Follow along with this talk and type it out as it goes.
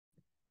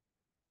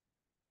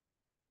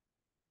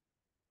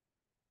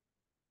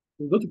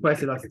We go to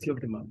price elasticity of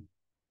demand.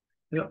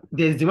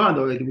 There's demand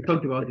already. We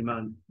talked about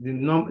demand. The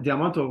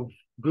amount of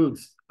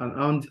goods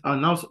an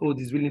household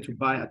is willing to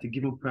buy at a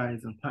given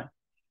price and time.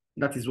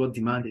 That is what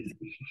demand is.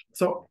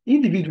 So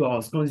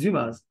individuals,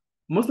 consumers,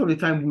 most of the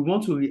time we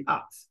want to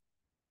react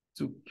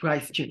to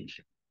price change.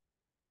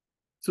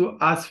 So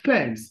as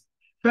firms,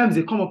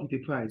 they come up with a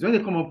price. When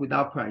they come up with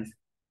that price,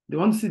 they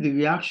want to see the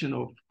reaction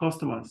of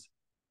customers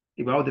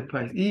about the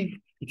price, if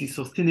it is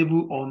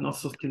sustainable or not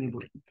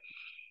sustainable.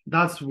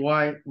 That's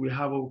why we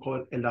have what we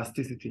call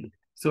elasticity.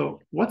 So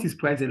what is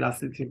price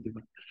elasticity of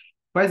demand?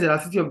 Price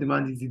elasticity of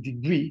demand is the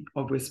degree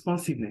of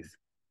responsiveness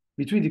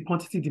between the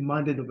quantity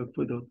demanded of a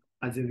product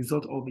as a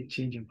result of a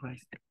change in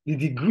price. The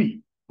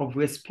degree of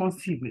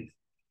responsiveness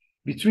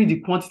between the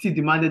quantity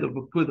demanded of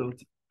a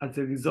product as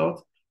a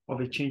result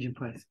of a change in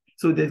price.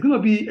 So there's going to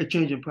be a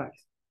change in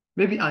price,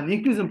 maybe an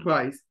increase in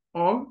price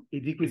or a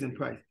decrease in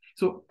price.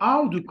 So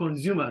how do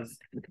consumers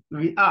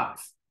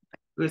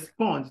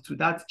respond to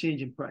that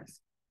change in price?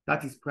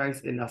 That is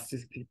price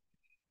elasticity.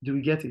 Do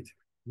we get it?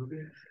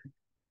 Okay.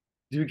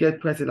 Do you get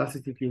price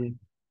elasticity?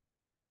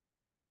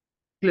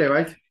 Clear,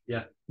 right?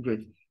 Yeah.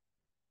 Great.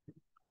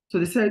 So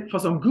they said for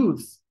some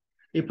goods,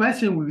 a price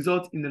change will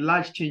result in a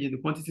large change in the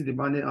quantity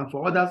demanded, and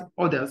for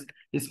others,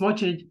 a small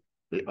change,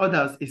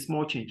 others, a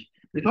small change.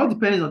 It all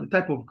depends on the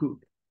type of good.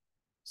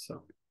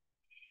 So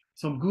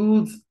some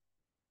goods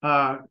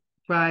are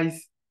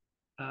price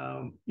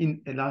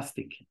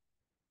inelastic,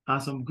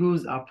 and some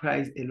goods are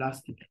price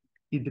elastic.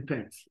 It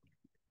depends.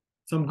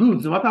 Some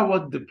goods, no matter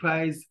what the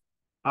price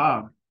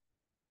are,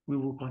 we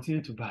will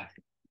continue to buy.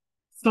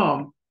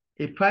 Some,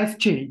 a price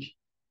change,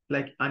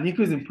 like an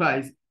increase in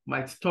price,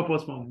 might stop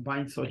us from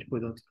buying such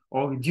products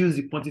or reduce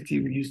the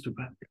quantity we used to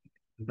buy.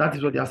 That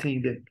is what they are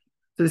saying there.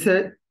 So they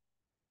said,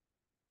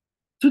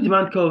 two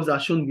demand curves are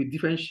shown with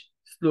different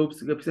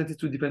slopes representing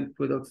two different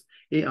products,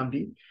 A and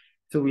B.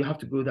 So we have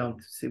to go down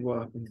to see what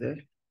happens there.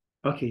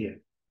 Okay, yeah.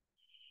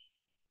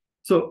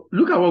 So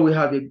look at what we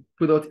have here,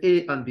 product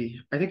A and B.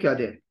 I think you are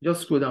there.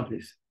 Just scroll down,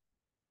 please.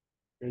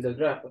 In the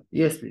graph?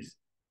 Yes, please.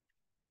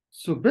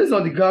 So based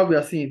on the graph we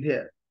are seeing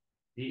here,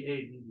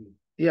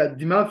 yeah,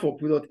 demand for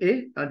product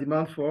A and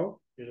demand for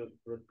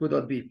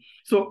product B.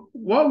 So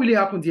what really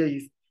happened here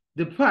is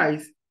the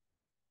price,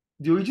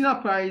 the original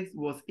price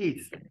was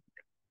 8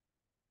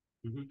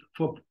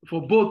 for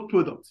both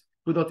products.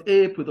 Product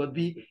A, product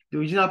B, the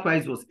original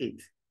price was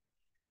 8.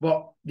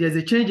 But there's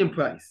a change in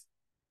price.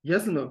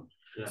 Yes or no?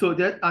 Yeah. So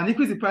there's an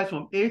increase in price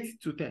from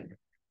 8 to 10.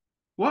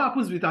 What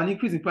happens with an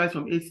increase in price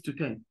from 8 to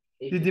 10?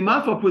 The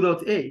demand for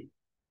product A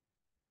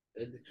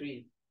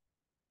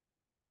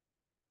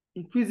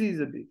increases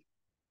a bit.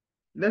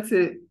 Let's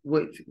say,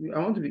 wait, I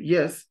want to be,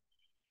 yes,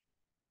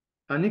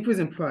 an increase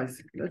in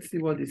price. Let's see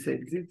what they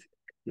said. Is it?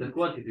 The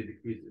quantity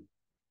decreases.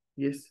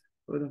 Yes.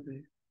 Hold on,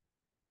 please.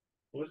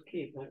 What's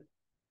key?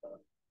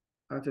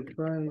 At a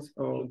price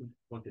of...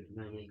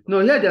 No,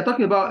 here they're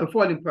talking about a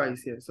fall in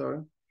price here, sorry.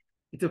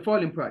 It's a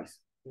fall in price.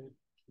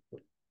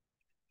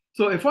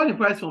 So a fall in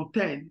price from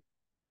 10,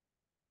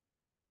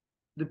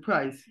 the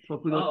price for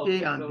product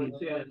A and B.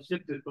 So it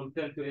shifted from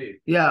 10 to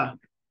 8. Yeah,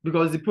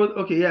 because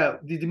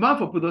the demand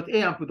for product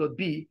A and product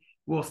B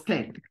was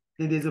 10.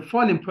 Then there's a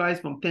fall in price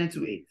from 10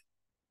 to 8.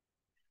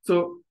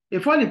 So a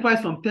fall in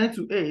price from 10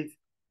 to 8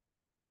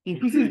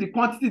 increases the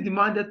quantity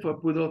demanded for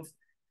product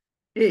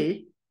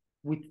A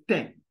with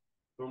 10.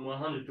 From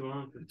 100 to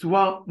 100. To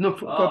one, no,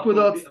 for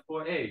product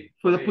for A.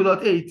 For the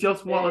product A, it's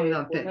just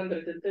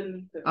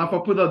 110. And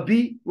for product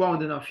B,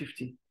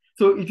 150.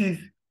 So it is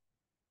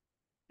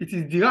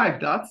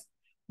derived that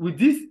with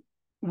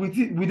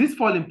this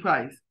fall in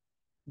price,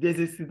 there's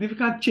a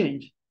significant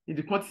change in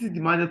the quantity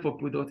demanded for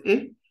product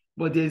A,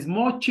 but there's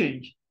more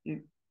change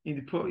in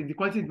the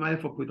quantity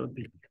demanded for product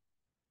B.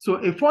 So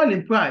a fall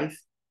in price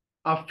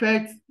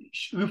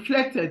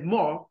reflected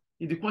more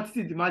in the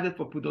quantity demanded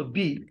for product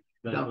B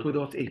than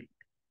product A.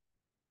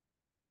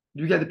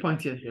 Do you get the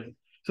point here? Yes.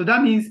 So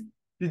that means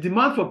the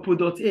demand for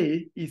product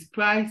A is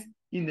price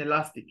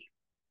inelastic,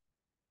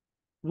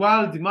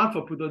 while demand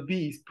for product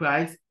B is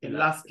price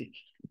elastic.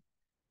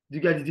 Do you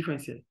get the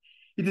difference here?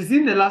 It is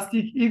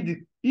inelastic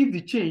if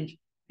the change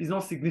is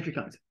not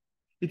significant.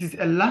 It is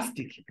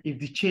elastic if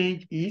the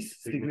change is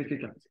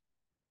significant.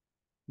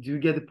 Do you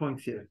get the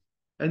point here?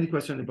 Any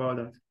question about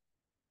that?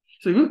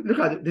 So you look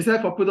at it. They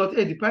said for product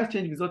A, the price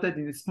change resulted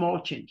in a small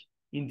change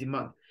in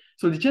demand.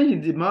 So the change in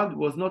demand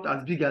was not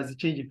as big as the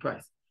change in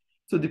price.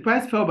 So the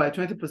price fell by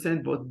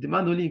 20%, but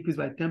demand only increased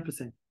by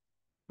 10%,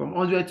 from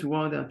 100 to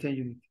 110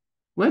 units.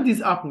 When this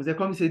happens, the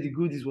company said the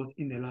good is what?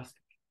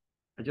 Inelastic.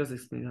 I just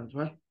explained that,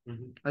 right?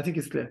 I think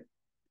it's clear.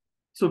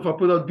 So for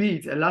product B,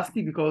 it's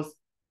elastic because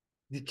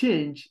the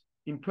change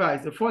in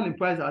price, the fall in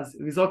price has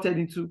resulted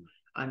into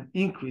an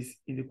increase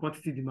in the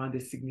quantity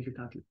demanded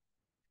significantly.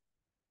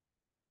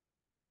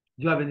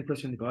 Do you have any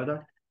question about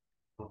that?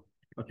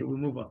 Okay, we'll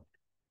move on.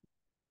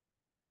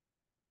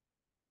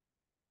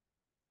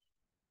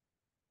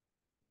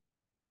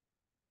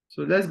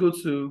 So let's go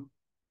to,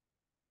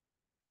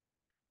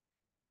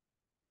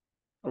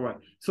 all right.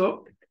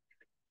 So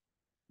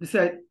they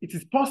said it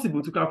is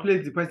possible to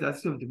calculate the price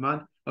elasticity of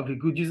demand of a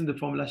good using the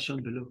formula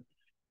shown below.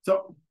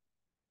 So,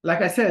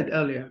 like I said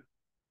earlier,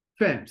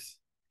 firms,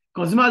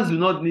 consumers do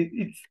not need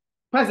it.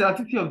 Price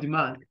elasticity of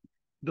demand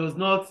does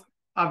not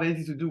have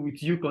anything to do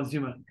with you,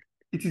 consumer.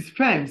 It is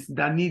firms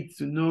that need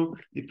to know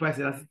the price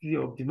elasticity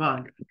of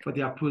demand for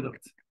their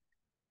product.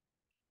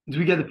 Do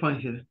we get the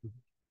point here?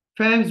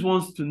 Firms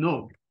want to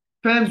know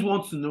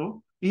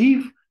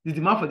if the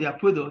demand for their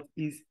product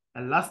is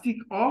elastic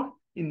or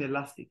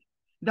inelastic.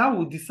 That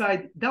will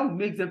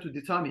make them to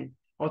determine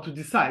or to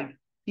decide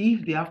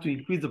if they have to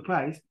increase the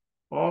price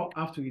or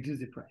have to reduce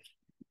the price.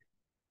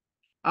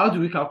 How do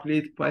we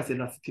calculate price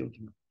elasticity of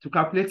demand? To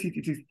calculate it,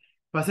 it is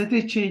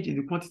percentage change in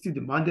the quantity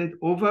demanded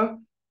over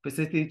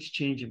percentage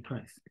change in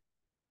price.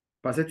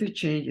 Percentage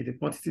change in the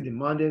quantity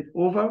demanded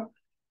over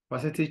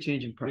percentage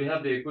change in price. We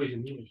have the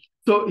equation here.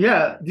 So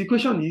yeah, the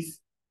equation is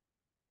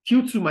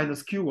Q2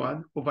 minus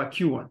Q1 over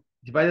Q1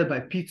 divided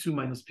by P2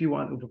 minus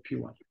P1 over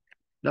P1.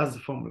 That's the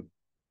formula.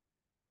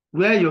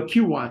 Where your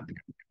Q1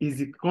 is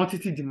the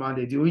quantity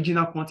demanded, the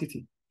original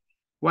quantity,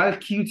 while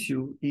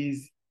Q2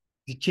 is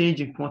the change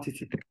in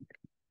quantity.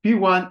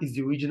 P1 is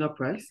the original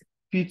price,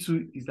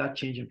 P2 is that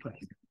change in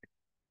price.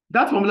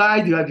 That formula,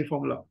 I derive the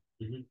formula.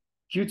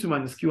 Q2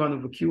 minus Q1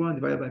 over Q1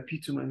 divided by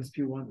P2 minus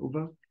P1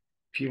 over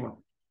P1.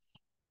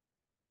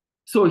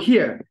 So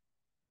here,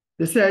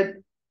 they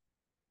said,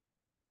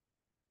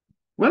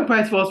 when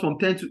price falls from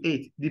 10 to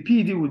 8, the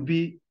PED would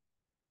be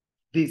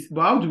this.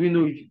 But how do we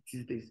know if it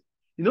is this?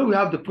 You know, we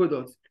have the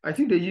product. I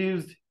think they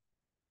used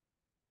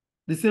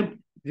the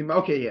same.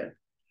 Okay, yeah.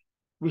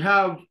 We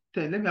have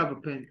 10. Let me have a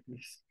pen,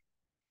 please.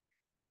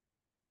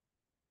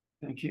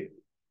 Thank you.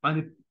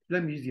 And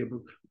let me use your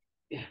book.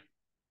 Yeah.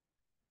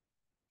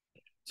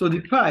 So the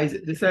price,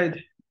 they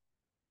said,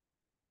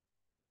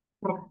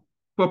 for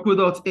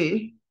product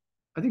A,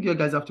 I think you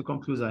guys have to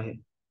come closer here.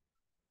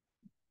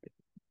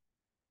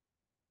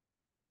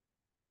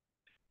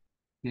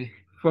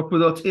 For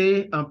product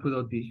A and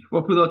product B.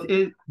 For product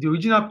A, the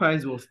original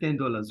price was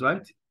 $10,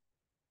 right?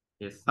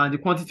 Yes. And the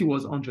quantity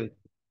was 100.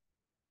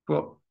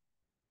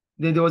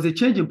 Then there was a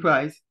change in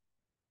price.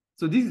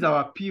 So this is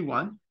our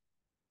P1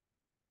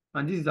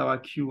 and this is our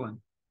Q1.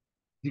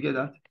 You get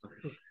that?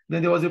 Okay.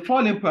 Then there was a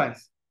fall in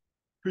price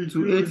to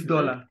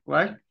 $8,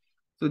 right?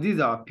 So this is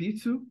our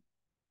P2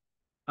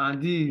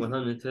 and this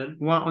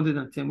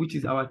 110, which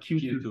is our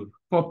Q2.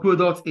 For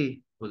product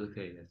A. Product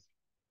A, yes.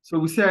 So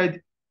we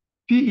said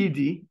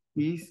PED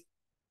is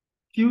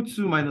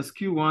Q2 minus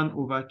Q1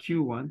 over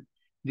Q1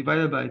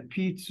 divided by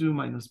P2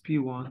 minus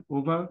P1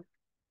 over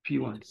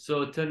P1.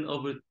 So 10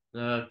 over 2.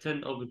 Or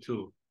 10 over.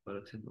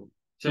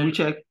 So we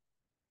check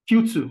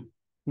Q2,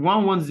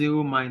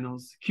 110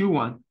 minus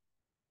Q1,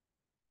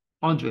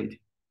 100.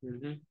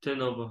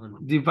 10 over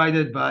 100.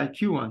 Divided by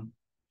Q1,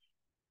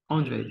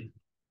 100.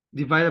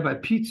 Divided by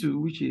P2,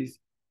 which is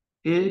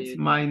 8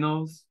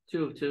 minus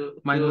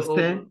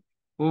 10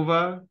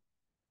 over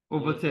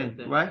 10,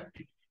 right?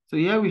 So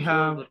here we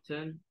have over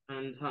 10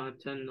 and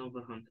 10 over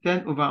 100.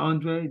 10 over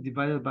 100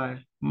 divided by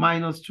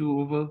minus 2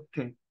 over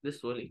 10.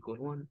 This will equal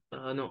 1.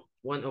 No,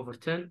 1 over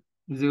 10.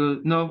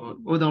 0. No,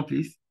 hold on,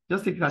 please.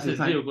 Just take that as a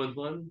sign.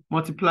 0.1.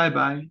 Multiply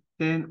by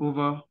 10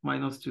 over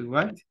minus 2,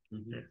 right?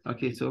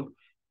 Okay, so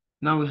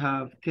now we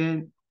have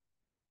 10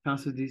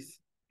 cancel this.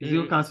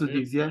 0 cancel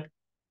this, yeah?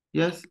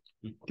 Yes?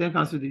 10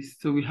 cancel this.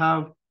 So we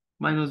have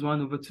minus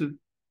 1 over 2,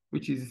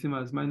 which is the same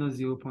as minus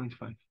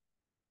 0.5.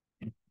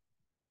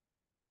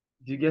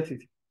 Do you get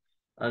it?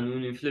 And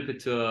when you flip it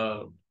to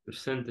a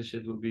percentage,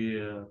 it will be...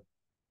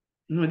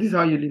 No, this is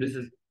how you leave this it.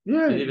 Is,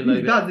 yeah,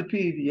 like that's the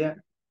PED, yeah.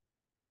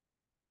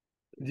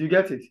 Do you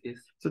get it? Yes.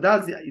 So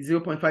that's the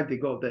 0.5 they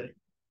got there.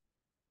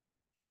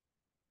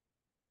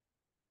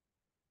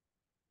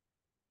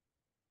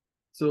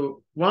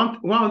 So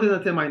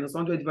 110 minus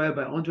 100 divided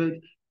by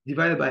 100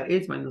 divided by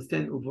 8 minus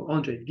 10 over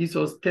 100 gives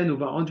us 10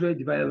 over 100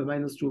 divided by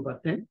minus 2 over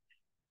 10.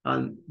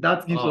 And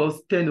that gives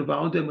us 10 over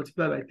 100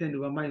 multiplied by 10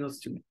 over minus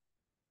 2.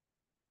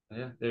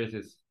 Yeah, there it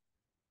is.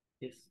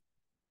 Yes.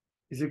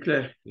 Is it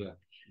clear? Yeah.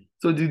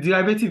 So the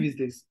derivative is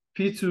this.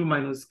 Q2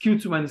 minus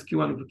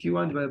Q1 over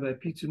Q1 divided by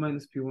P2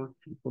 minus P1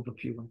 over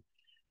P1.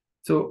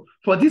 So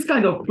for this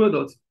kind of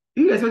product,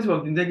 irrespective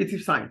of the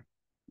negative sign,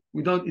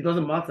 it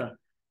doesn't matter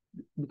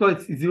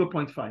because it's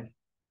 0.5.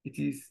 It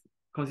is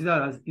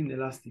considered as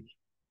inelastic.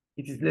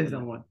 It is less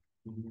than 1.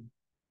 Do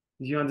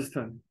you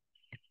understand?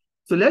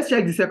 So let's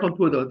check the second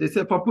product. They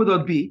say for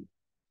product B,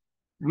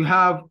 we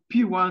have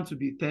P1 to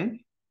be 10,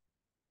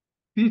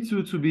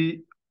 P2 to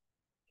be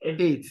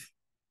 8,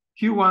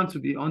 Q1 to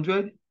be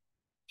 100,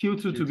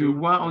 Q2 to be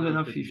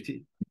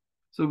 150.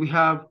 So we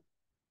have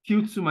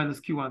Q2 minus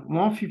Q1,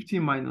 150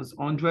 minus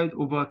 100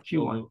 over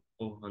Q1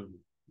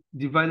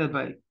 divided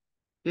by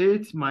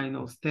 8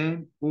 minus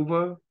 10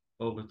 over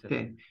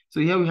 10.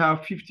 So here we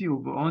have 50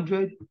 over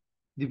 100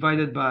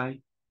 divided by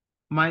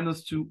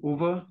minus 2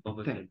 over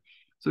 10.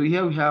 So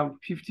here we have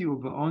 50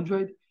 over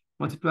 100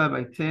 multiplied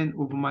by 10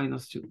 over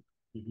minus 2.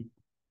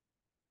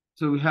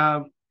 So we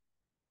have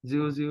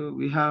 0, 0.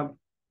 We have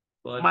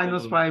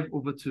minus 5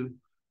 over 2.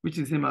 which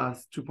is the same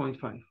as 2.5.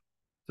 So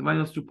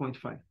minus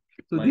 2.5.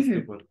 So Minus this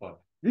is 2.5.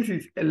 This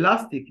is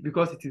elastic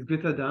because it is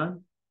greater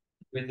than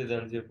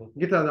 0.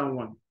 greater than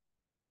 1.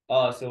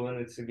 Ah, so when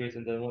it's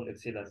greater than 1,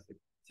 it's elastic.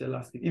 It's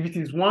elastic. If it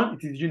is 1,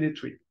 it is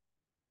unitary.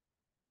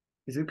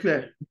 Is it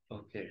clear?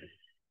 Okay.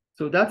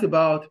 So that's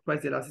about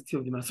price elasticity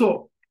of demand.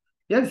 So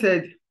here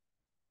said,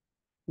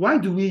 why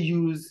do we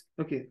use,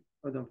 okay,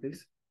 hold on,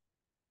 please.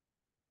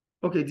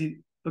 Okay,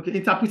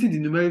 interpreting the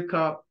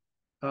numerical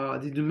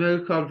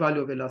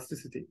value of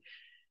elasticity.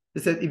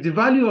 They said if the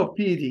value of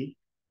PED,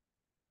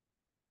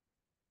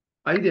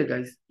 are you there,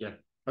 guys? Yeah.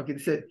 Okay, they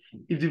said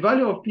if the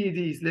value of PED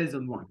is less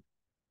than 1,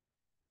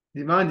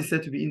 demand is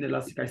said to be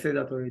inelastic. I said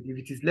that already. If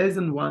it is less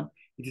than 1,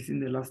 it is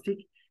inelastic.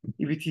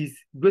 If it is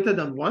greater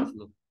than 1,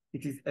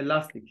 it is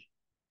elastic.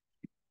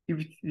 If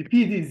the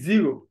PED is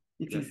 0,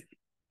 it is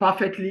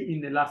perfectly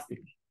inelastic.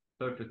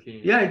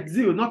 Perfectly. Yeah, it's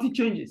 0. Nothing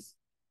changes.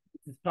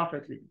 It is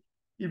perfectly.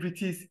 If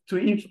it is to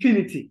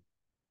infinity,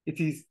 it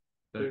is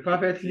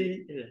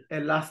perfectly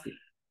elastic.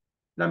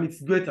 That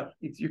means greater.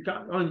 You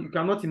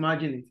cannot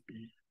imagine it.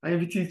 And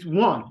if it is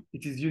 1,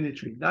 it is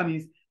unitary. That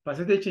means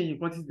percentage change in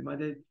quantity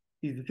demanded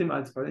is the same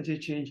as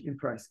percentage change in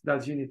price.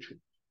 That's unitary.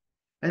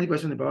 Any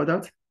question about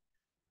that?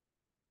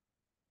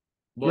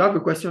 You have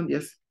a question?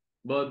 Yes.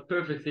 But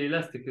perfectly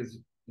elastic is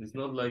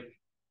not like,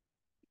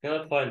 you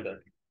cannot find that.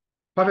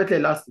 Perfectly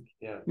elastic.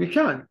 Yeah. We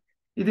can.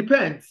 It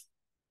depends.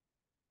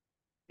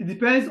 It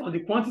depends on the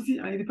quantity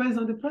and it depends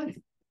on the price.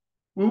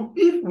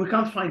 If we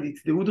can't find it,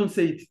 they wouldn't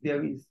say it.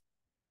 There is.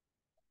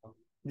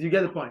 Do you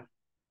get the point?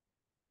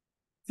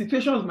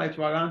 Situations might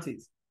warrant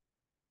it.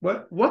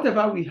 But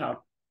whatever we have,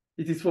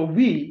 it is for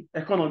we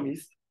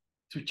economists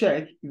to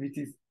check if it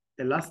is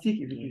elastic,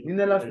 if it is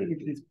inelastic,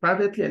 if it is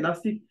perfectly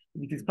elastic,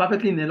 if it is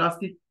perfectly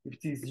inelastic, if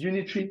it is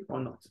unitary or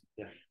not.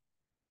 Yeah.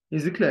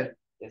 Is it clear?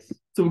 Yes.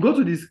 So we go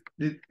to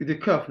the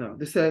curve now.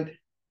 They said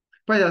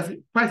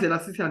price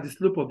elasticity and the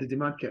slope of the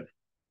demand curve.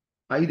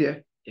 Are you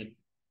there? Yeah.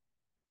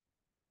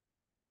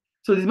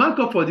 So the demand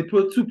curve for the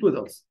two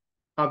products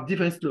have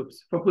different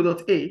slopes. For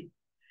product A,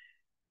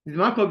 the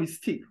demand curve is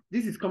steep.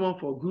 This is common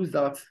for goods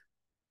that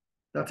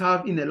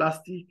have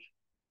inelastic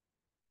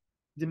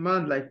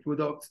demand like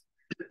product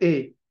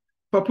A.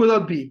 For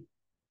product B,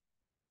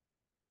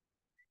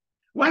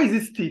 why is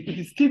it steep? It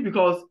is steep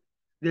because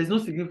there's no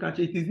significant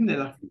change. It is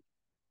inelastic.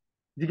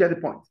 Do you get the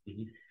point?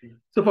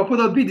 So for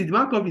product B, the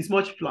demand curve is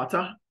much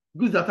flatter.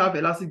 Goods that have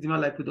elastic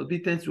demand like product B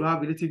tends to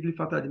have relatively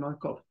flatter demand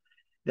curve.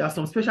 There are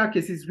some special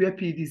cases where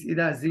PED is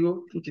either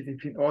 0, which is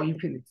infinite, or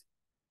infinite.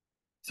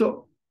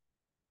 So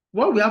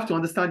what we have to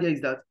understand here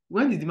is that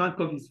when the demand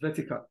curve is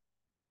vertical,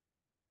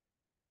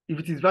 if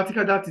it is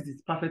vertical, that it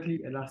is perfectly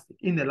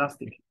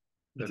inelastic.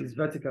 It is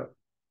vertical.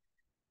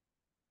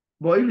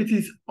 But if it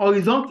is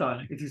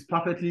horizontal, it is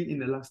perfectly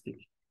inelastic.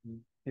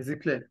 Is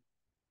it clear?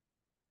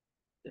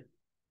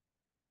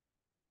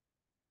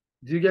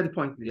 Do you get the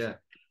point, please? Yeah.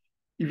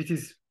 If it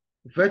is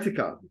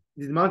vertical,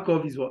 the demand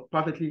curve is what?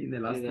 Perfectly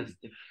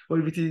inelastic. Or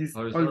if it is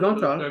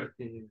horizontal,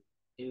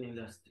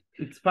 inelastic.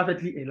 it's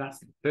perfectly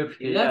elastic.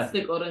 Perfectly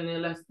Elastic or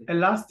inelastic?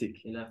 Elastic.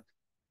 Elastic.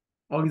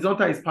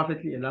 Horizontal is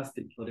perfectly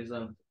elastic.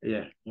 Horizontal.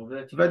 Yeah.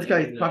 Vertical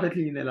is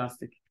perfectly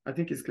inelastic. I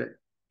think it's clear.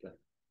 Yeah.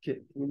 Okay,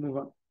 we'll move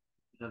on.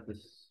 Have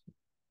this.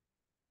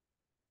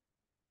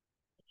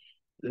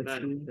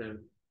 Let's see.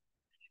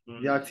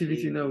 The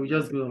activity now, we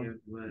just go on.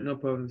 No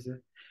problems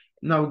there.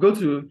 Now we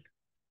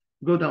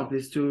go down,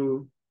 please,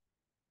 to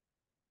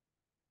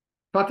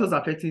factors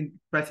affecting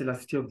price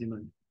elasticity of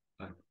demand.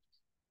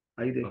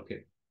 Are you there?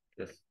 Okay.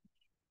 Yes.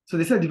 So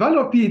they said the value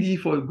of PED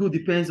for a good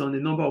depends on the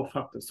number of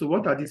factors. So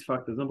what are these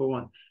factors? Number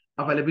one,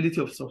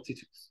 availability of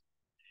substitutes.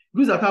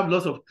 Goods that have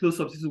lots of close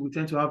substitutes will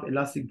tend to have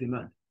elastic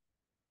demand.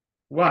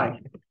 Why?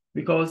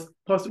 Because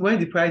when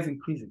the price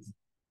increases,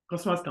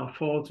 customers can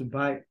afford to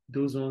buy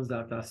those ones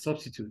that are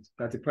substitutes,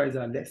 that the prices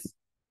are less.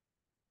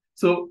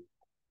 So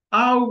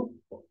how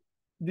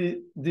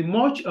the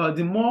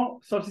more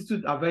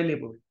substitute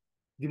available,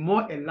 the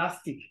more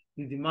elastic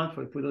the demand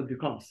for a product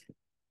becomes.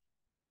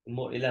 The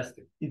more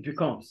elastic it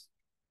becomes.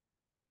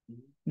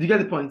 Do you get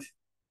the point?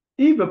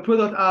 If a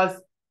product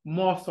has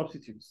more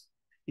substitutes,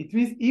 it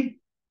means if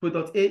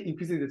product A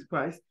increases its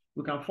price,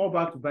 we can fall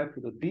back to buy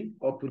product B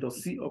or product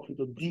C or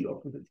product D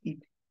or product E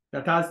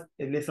that has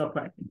a lesser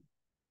price.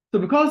 So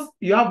because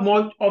you have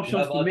more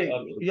options to make,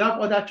 you have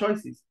other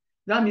choices.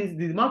 That means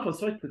the demand for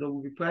such product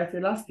will be price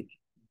elastic.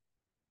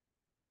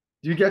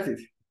 Do you get it?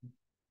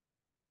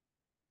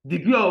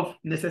 Degree of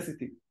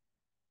necessity.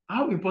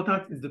 How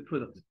important is the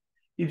product?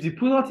 If the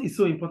product is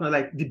so important,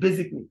 like the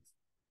basic needs,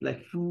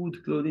 like food,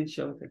 clothing,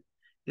 shelter,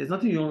 there's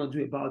nothing you want to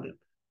do about them.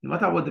 No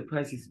matter what the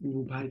price is, we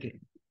will buy them.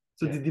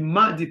 So the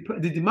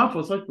demand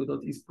for such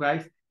product is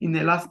price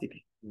inelastic.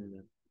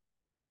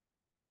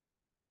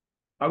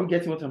 Are we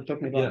getting what I'm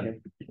talking about here?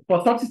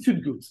 For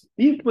substitute goods,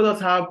 if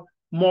products have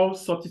more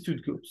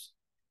substitute goods,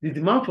 the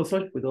demand for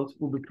such products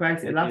will be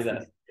price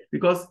elastic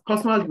because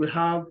customers will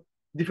have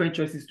different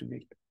choices to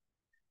make.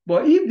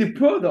 But if the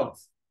product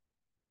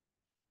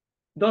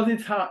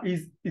doesn't have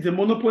is a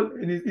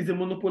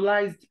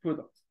monopolized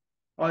product,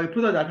 or a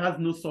product that has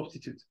no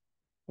substitute,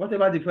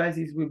 whatever the price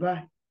is, we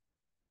buy.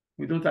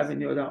 We don't have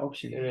any other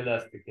option.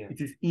 Inelastic, yeah.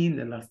 It is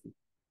inelastic.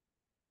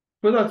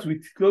 Products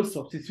with close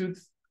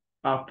substitutes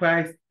are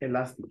priced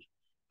elastic.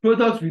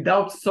 Products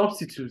without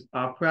substitutes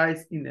are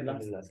priced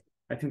inelastic. Inelastic.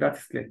 I think that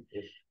is clear.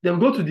 Yes. Then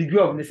we go to degree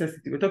of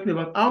necessity. We're talking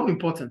about how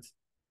important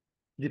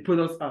the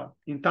products are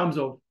in terms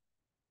of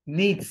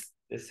needs,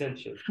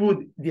 Essential.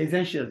 food, the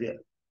essentials there.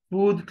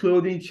 Food,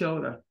 clothing,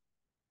 shelter.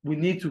 We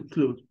need to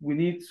clothe. We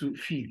need to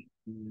feed.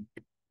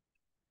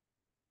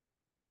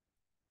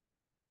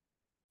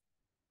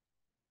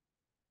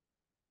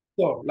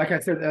 So, like I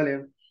said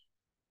earlier,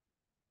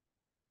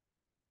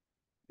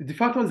 the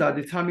factors that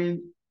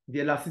determine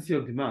the elasticity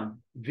of demand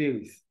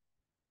varies.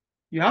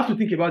 You have to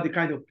think about the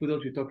kind of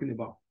product we're talking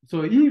about.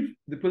 So if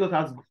the product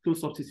has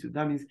close substitute,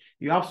 that means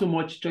you have so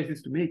much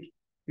choices to make.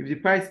 If the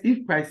price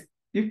of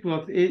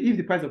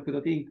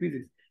product A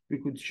increases, we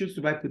could choose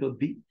to buy product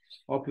B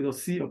or product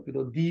C or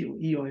product D or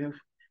E or F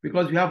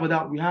because we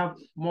have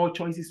more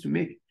choices to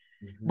make.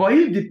 But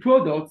if the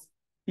product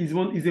is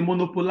a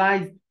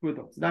monopolized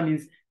product, that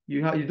means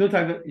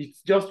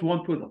it's just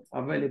one product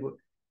available.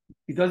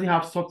 It doesn't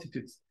have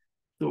substitutes.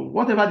 So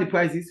whatever the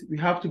price is, we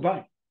have to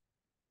buy.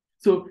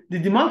 So the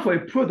demand for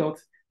a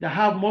product that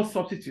have more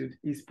substitute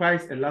is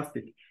price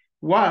elastic,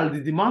 while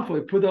the demand for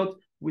a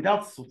product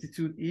without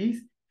substitute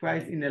is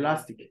price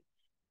inelastic.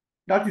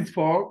 That is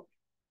for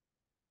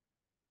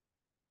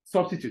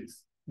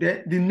substitutes.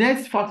 The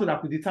next factor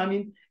that could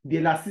determine the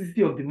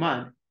elasticity of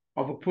demand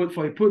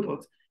for a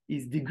product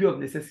is degree of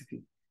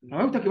necessity. And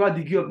when we talk about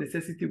degree of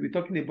necessity, we're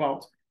talking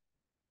about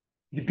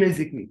the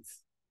basic needs.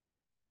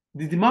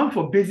 The demand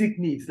for basic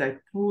needs like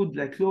food,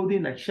 like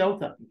clothing, like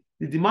shelter,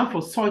 the demand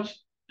for such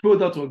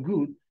product or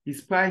good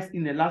is priced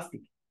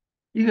inelastic.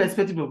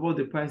 Irrespective of what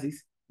the price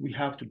is, we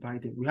have to buy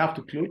them. We have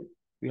to clothe,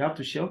 we have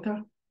to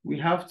shelter, we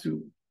have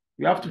to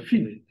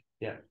feed.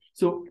 Yeah.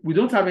 So we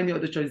don't have any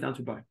other choice than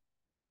to buy.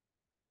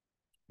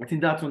 I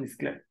think that one is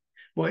clear.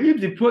 But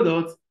if the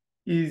product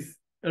is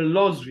a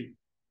luxury,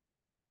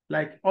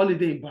 like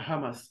holiday in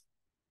Bahamas,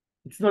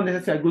 it's not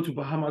necessary I go to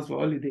Bahamas for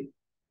holiday.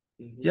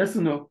 Yes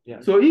or no?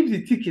 Yeah. So if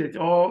the ticket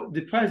or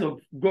the price of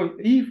going,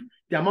 if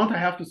the amount I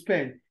have to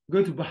spend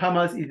going to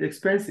Bahamas is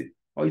expensive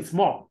or it's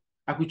more,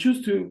 I could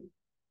choose to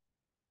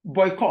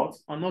boycott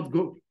or not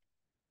go.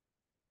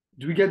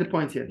 Do we get the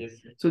point here? Yes.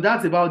 So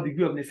that's about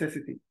degree of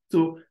necessity.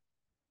 So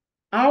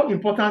how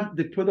important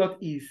the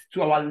product is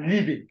to our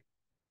living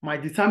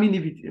might determine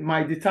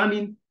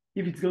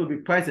if it's going to be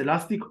price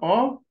elastic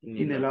or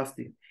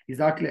inelastic. Is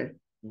that clear?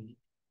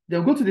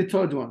 Then go to the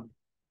third one.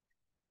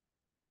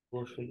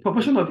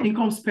 Proportion of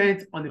income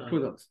spent on the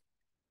product.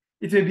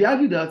 It may be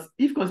argued that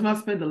if consumers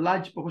spend a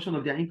large proportion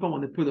of their income on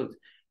the product,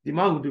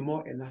 demand will be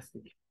more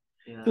elastic.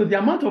 Yeah. So the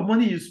amount of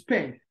money you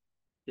spend,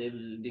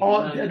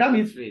 that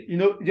means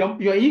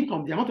your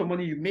income, the amount of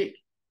money you make,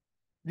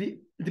 the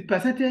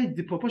percentage,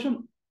 the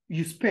proportion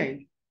you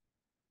spend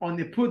on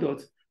the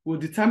product will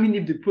determine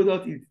if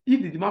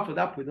the demand for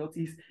that product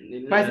is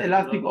price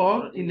elastic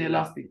or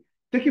inelastic.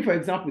 Take it for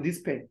example, this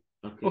pen.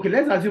 Okay,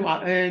 let's assume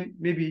I earn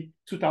maybe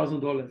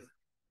 $2,000.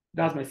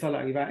 That's my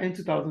salary. If I earn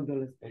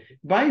 $2,000,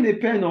 buying a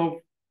pen of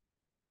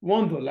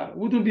 $1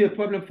 wouldn't be a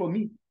problem for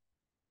me.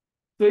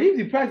 So if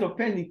the price of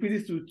pen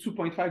increases to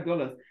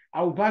 $2.5,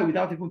 I will buy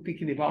without even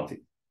thinking about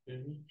it.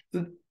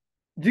 So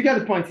do you get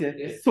the point here?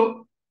 Yes.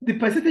 So the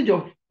percentage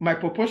of my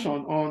proportion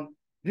on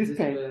this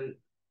pen,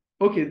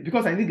 okay,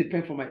 because I need the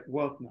pen for my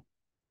work now.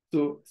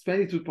 So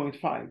spending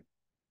 2.5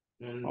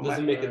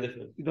 doesn't make a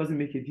difference. It doesn't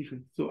make a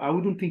difference. So I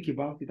wouldn't think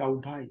about it. I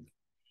would buy it.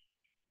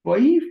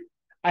 But if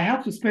I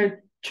have to spend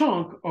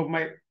chunk of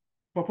my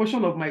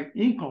proportion of my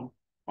income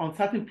on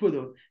certain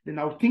product, then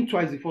I'll think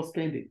twice before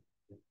spending.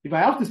 If I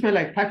have to spend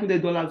like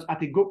 $500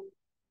 at a go,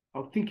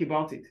 I'll think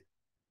about it.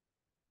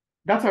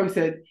 That's why we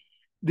said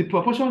the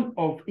proportion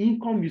of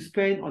income you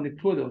spend on the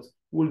product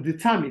will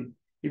determine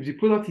if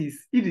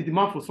the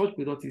demand for such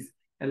product is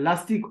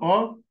elastic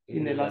or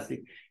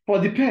inelastic. For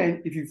the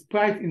pen, it is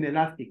priced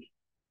inelastic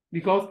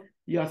because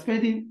you're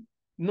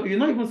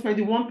not even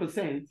spending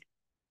 1%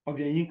 of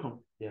your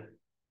income. Yeah.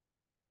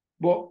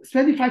 But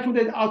spending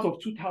 500 out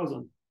of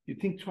 2,000, you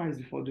think twice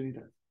before doing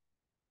that.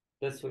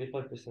 That's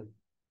 25%.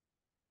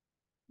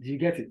 Do you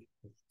get it?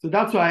 So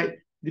that's why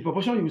the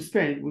proportion you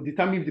spend will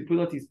determine if the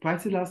product is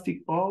price elastic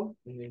or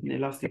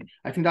inelastic.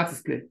 I think that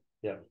is clear.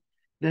 Yeah.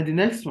 Then the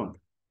next one,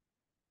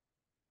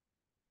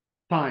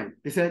 time.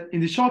 They said in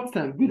the short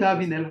term, good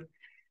having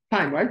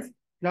time, right?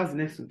 That's the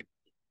next one.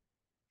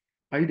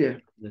 Are you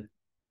there? Yeah.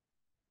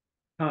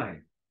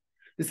 Time.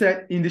 They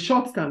said in the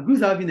short term,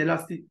 goods have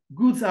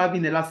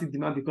inelastic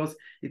demand because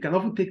it can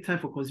often take time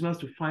for consumers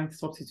to find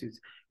substitutes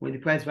when the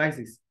price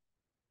rises.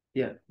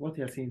 Yeah, what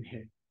they are saying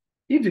here.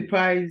 If the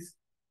price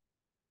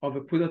of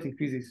a product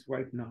increases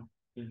right now,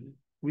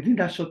 within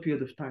that short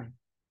period of time,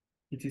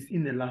 it is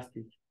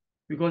inelastic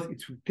because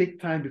it will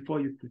take time before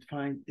you could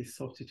find a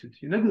substitute.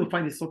 You're not going to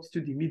find a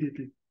substitute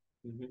immediately.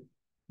 Do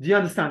you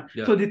understand?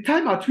 Yeah. So the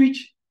time at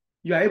which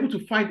you are able to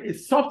find a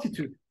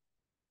substitute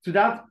to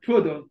that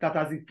product that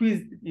has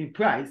increased in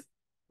price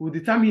will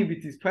determine if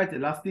it is price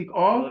elastic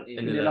or Or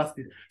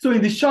inelastic. So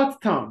in the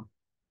short term,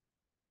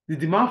 the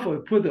demand for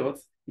a product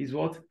is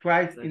what?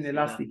 Price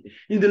inelastic.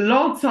 In the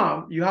long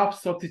term, you have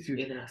substitute.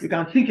 Inelastic. You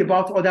can think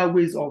about other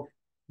ways of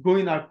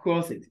going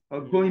across it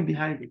or going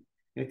behind it.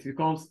 It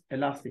becomes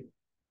elastic.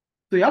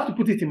 So you have to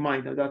put it in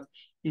mind that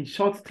in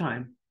short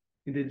time,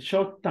 in the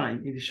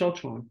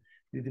short run,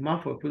 the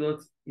demand for a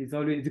product is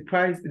always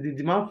the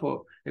demand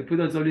for a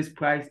product is always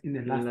price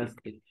inelastic.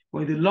 Elastic. But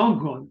in the long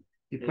run,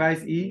 the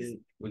price is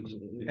Which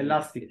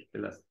elastic.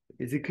 elastic.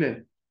 Is it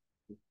clear?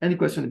 Any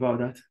question about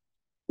that?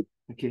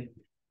 Okay.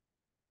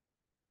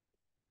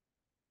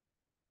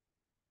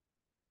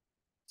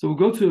 So we'll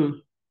go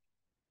to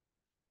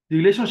the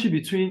relationship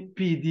between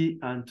PED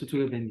and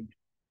total revenue.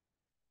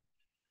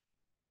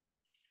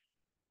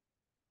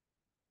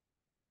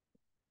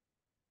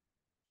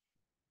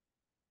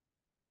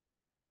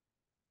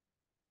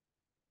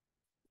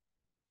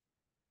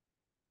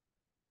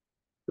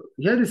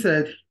 Here they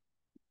said,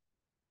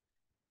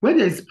 when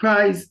there is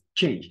price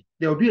change,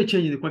 there will be a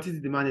change in the quantity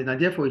demanded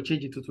and therefore a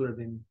change in total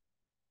revenue.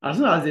 As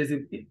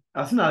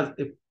soon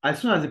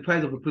as the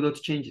price of a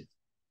product changes,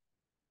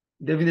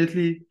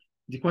 definitely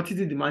the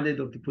quantity demanded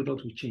of the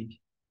product will change.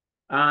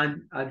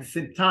 And at the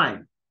same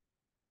time,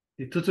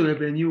 the total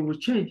revenue will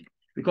change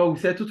because we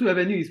said total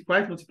revenue is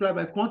price multiplied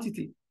by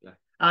quantity. Yeah.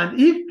 And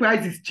if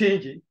price is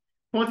changing,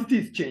 quantity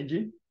is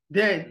changing,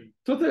 then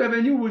total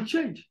revenue will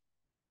change.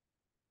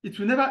 It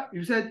will never,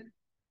 you said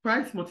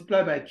price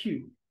multiplied by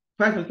Q,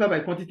 price multiplied by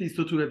quantity is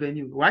total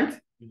revenue, right?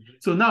 Mm-hmm.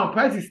 So now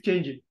price is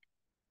changing,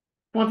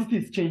 quantity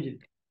is changing.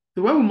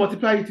 So when we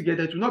multiply it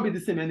together, it will not be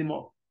the same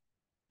anymore.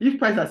 If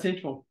price has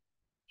changed from,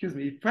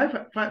 if price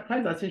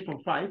has changed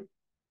from 5,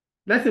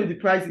 let's say the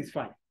price is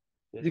 5.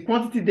 Yes. The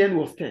quantity then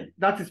was 10.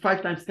 That is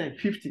 5 times 10,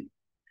 50.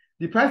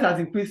 The price has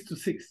increased to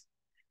 6.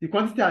 The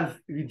quantity has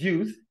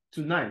reduced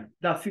to 9.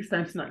 That's 6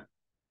 times 9.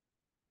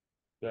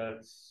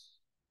 That's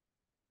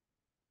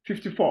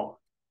 54.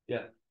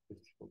 yeah.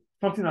 54.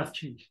 Something has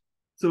changed.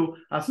 So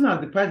as soon as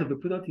the price of the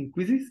product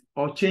increases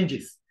or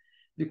changes,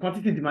 the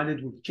quantity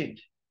demanded will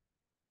change.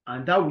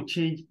 And that will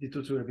change the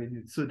total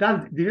revenue. So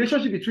that's the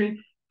relationship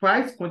between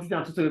price, quantity,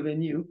 and total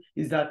revenue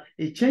is that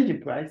a change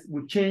in price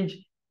will change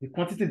the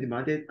quantity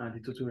demanded and the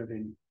total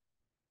revenue.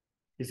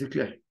 Is it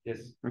clear? Yes.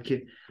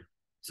 Okay.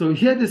 So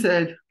here they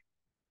said,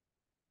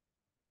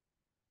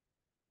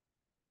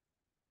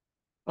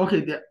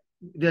 okay,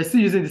 they're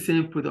still using the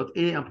same product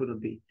A and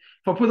product B.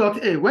 For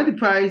product A, when the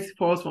price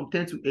falls from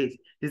 10 to 8,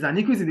 there's an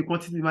increase in the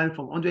quantity demanded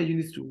from 100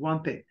 units to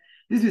 110.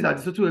 This means that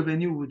the total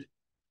revenue would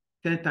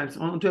 10 times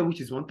 100, which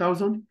is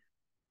 1,000.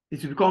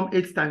 It will become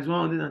 8 times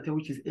 110,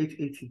 which is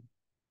 880.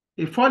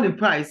 A fall in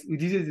price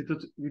reduces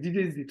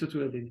the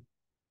total revenue.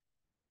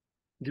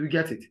 Do we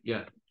get it?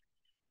 Yeah.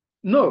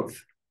 Note,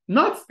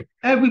 not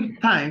every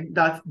time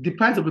that the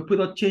price of a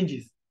product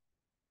changes,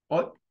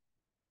 or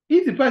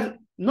if the price,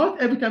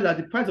 not every time that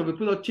the price of a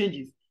product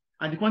changes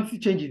and the quantity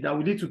changes, that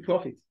will lead to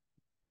profit.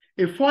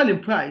 A fall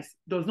in price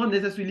does not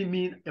necessarily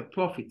mean a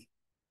profit.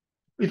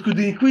 It could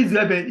increase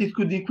revenue, it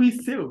could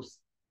increase sales,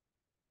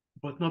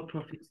 but not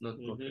profit. Not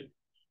profit.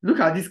 Look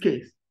at this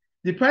case.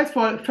 The price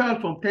fell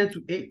from 10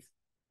 to 8.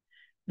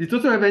 The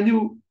total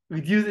revenue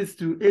reduces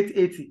to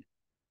 880,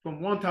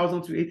 from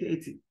 1,000 to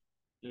 880.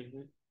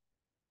 Mm-hmm.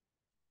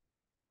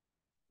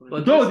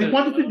 But Though the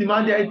quantity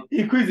demanded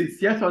increases,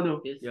 yes or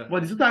no? Yes. Yeah.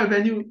 But the total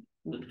revenue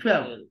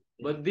fell.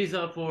 But these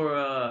are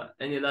for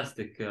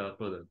inelastic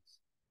products.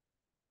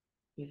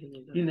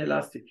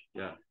 Inelastic.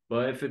 Yeah.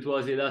 But if it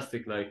was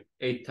elastic, like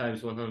 8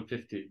 times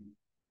 150,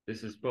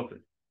 this is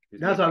profit.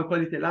 That's why we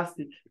call it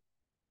elastic.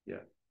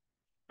 Yeah.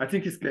 I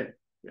think it's clear.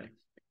 Yeah.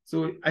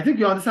 So I think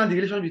you understand the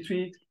relation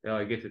between Yeah,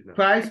 I get it now.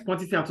 price,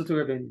 quantity, and total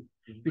revenue.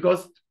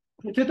 Because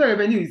total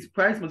revenue is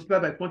price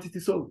multiplied by quantity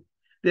sold.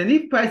 Then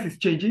if price is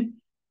changing,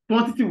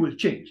 quantity will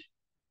change,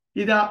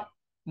 either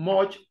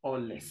much or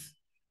less.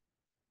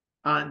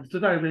 And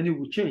total revenue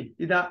will change,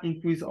 either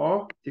increase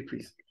or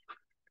decrease.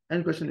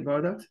 Any question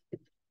about that?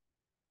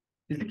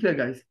 Is it clear,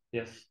 guys?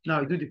 Yes.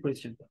 Now do the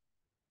question.